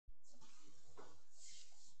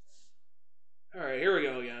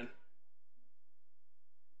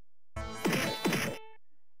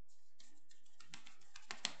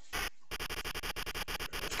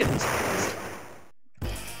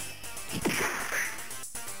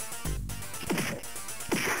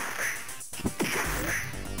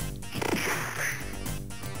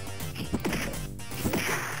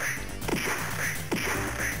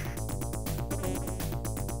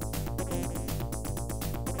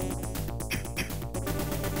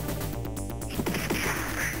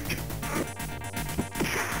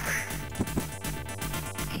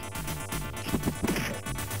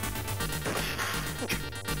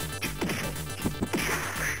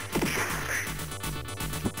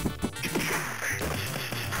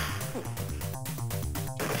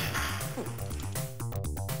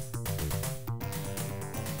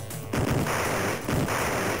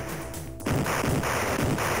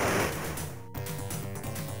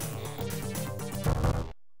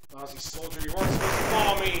Lousy soldier, you weren't supposed to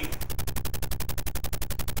follow me!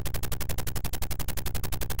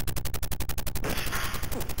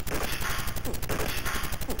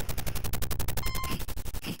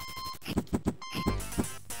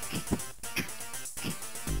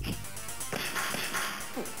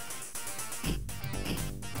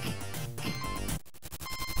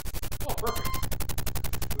 Oh, perfect.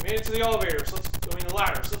 We made it to the elevators. The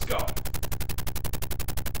ladders. Let's go.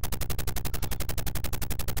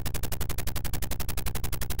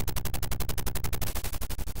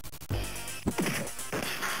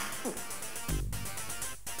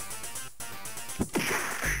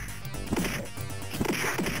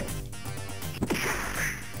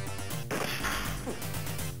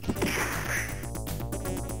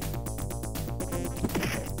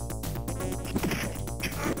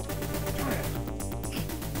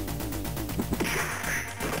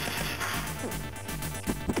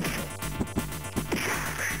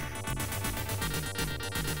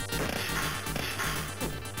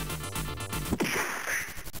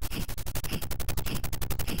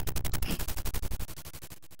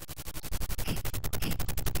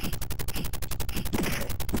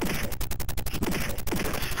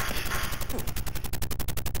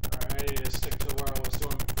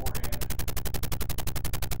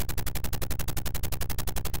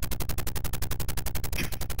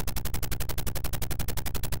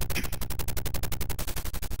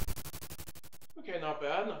 Okay, not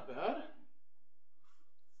bad, not bad.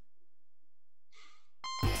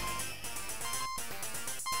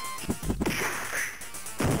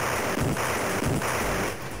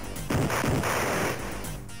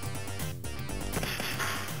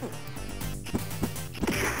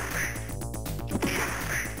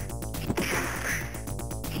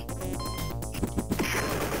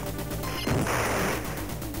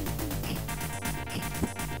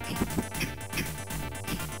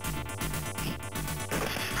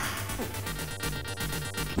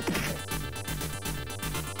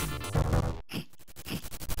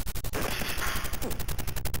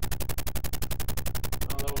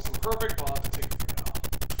 Perfect, but I'll have to take it for now.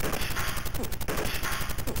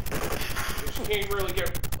 You can't really get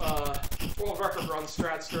world record run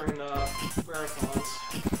strats during marathons.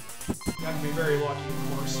 You have to be very lucky, of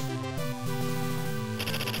course.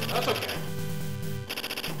 That's okay.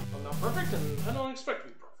 I'm not perfect, and I don't expect to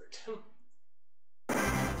be perfect.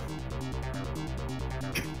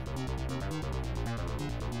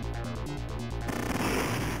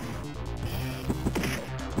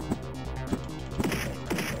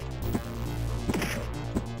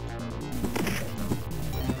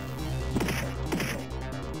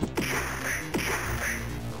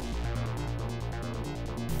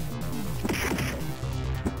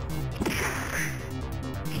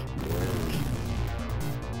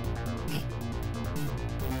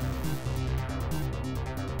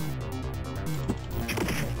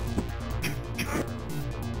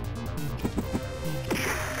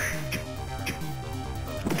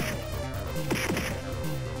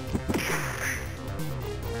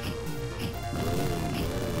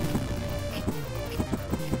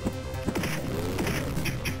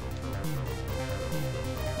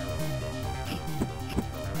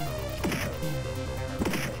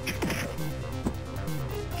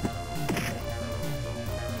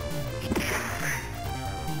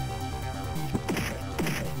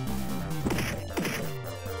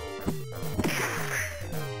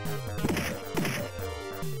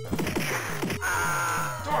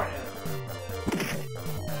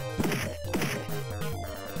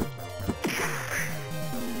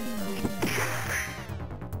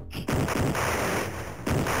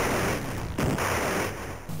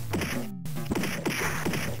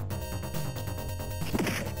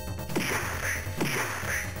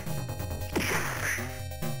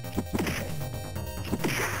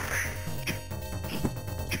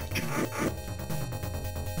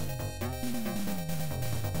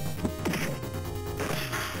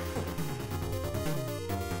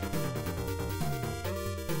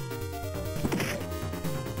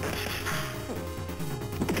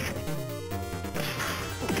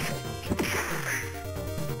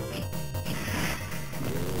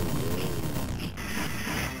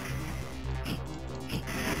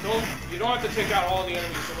 You don't have to take out all the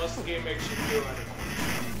enemies unless the game makes you do it.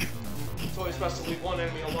 It's always best to leave one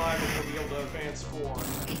enemy alive and you'll be able to advance forward.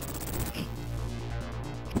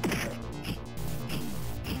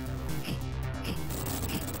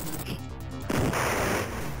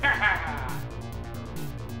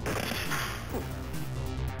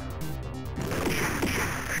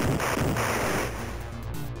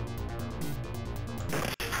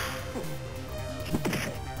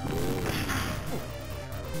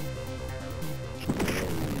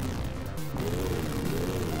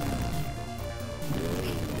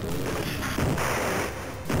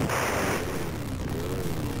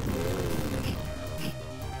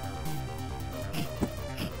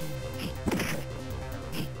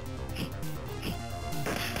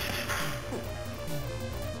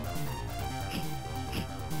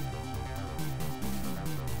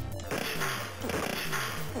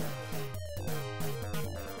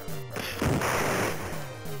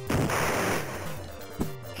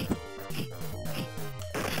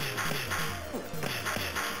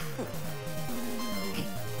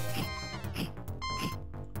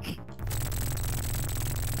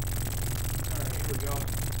 we go.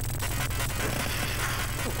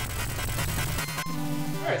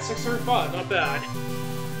 Alright, 635, not bad.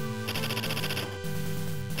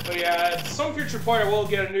 But yeah, at some future point I will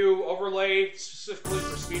get a new overlay specifically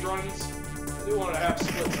for speedruns. I do want to have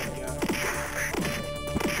splits up again.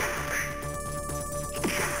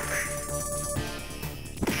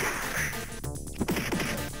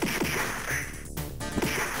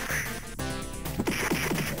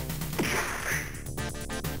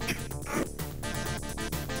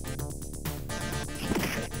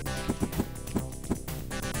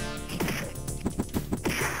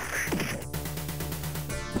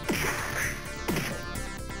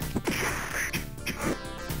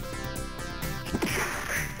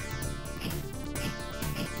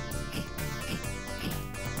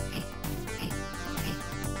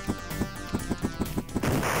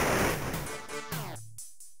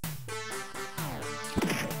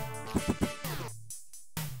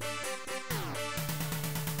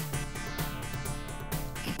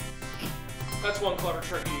 That's one clever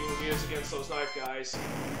trick you can use against those knife guys.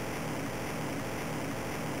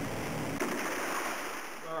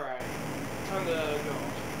 Alright, time to go.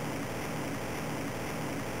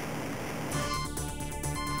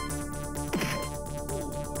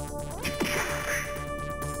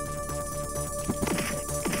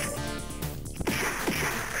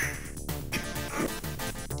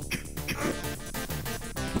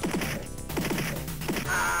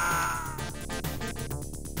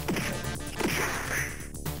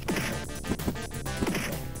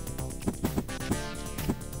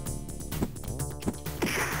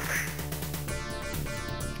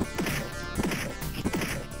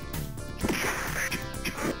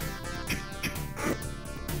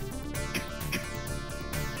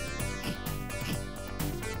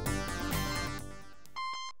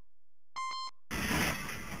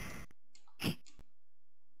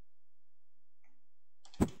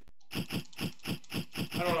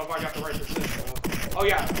 I don't know if I got the right precision though. Oh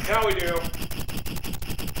yeah, now we do.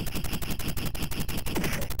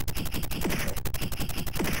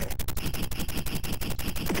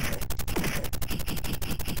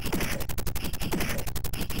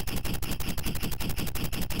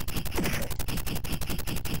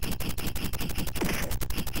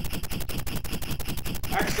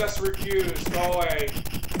 Access refused, go away.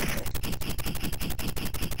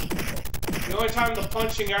 The only time the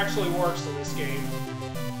punching actually works in this game.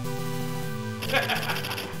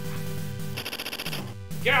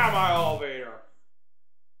 Get out of my elevator!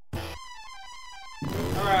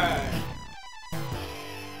 Alright.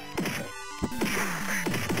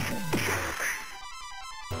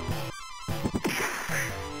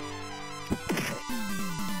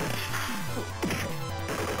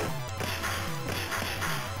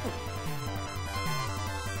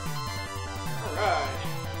 Alright.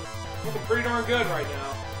 Looking pretty darn good right now.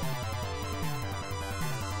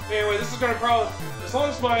 Anyway, this is gonna probably, as long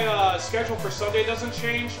as my schedule for Sunday doesn't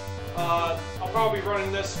change, I'll probably be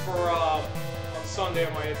running this for on Sunday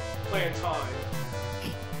on my planned time.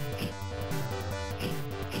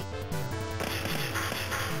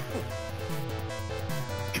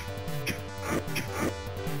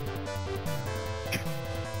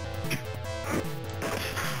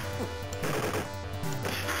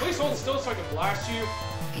 Please hold still so I can blast you.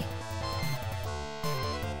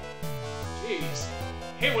 Jeez.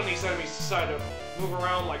 I hate when these enemies decide to move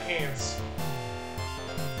around like ants.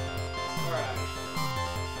 Alright.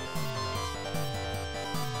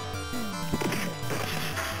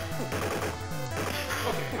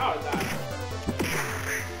 Okay, how did that happen?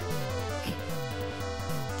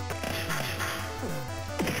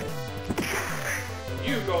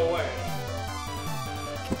 You go away.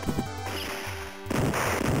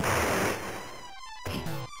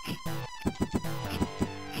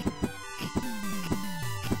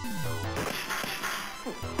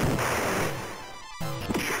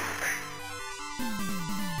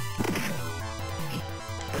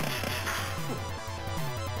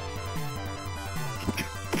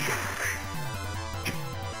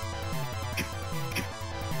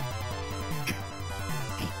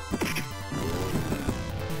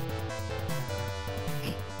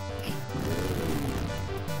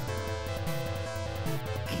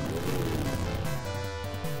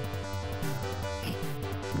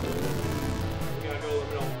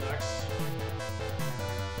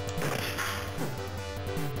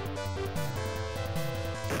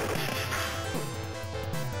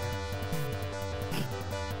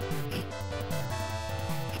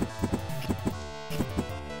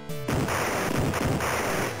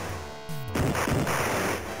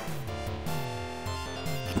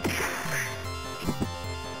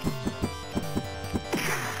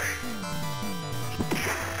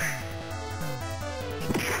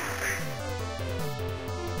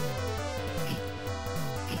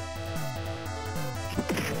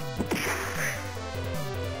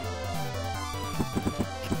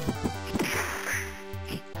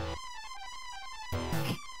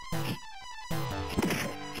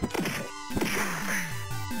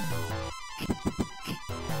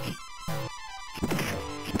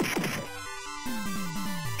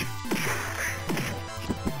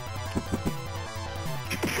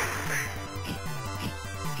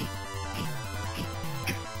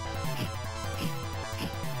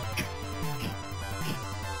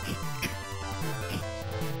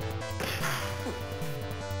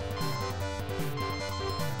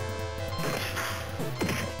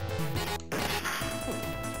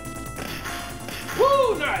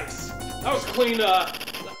 That was clean,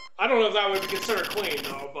 I don't know if that would be considered clean,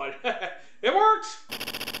 though, but it worked!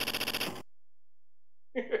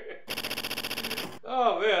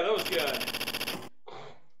 Oh, man, that was good.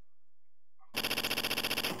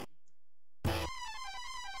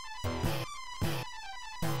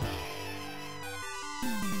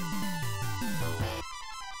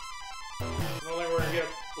 I don't think we're gonna get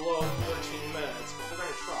below 13 minutes, but we're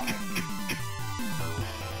gonna try.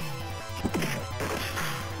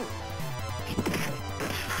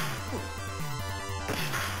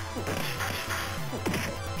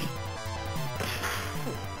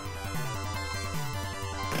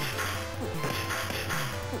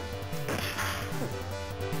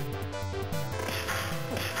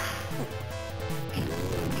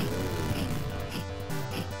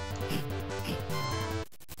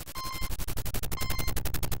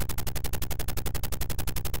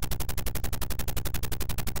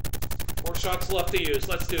 Shots left to use.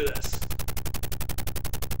 Let's do this.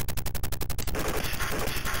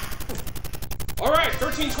 Alright,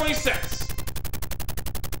 1326.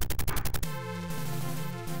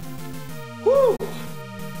 Whew!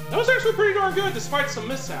 That was actually pretty darn good despite some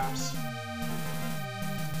mishaps.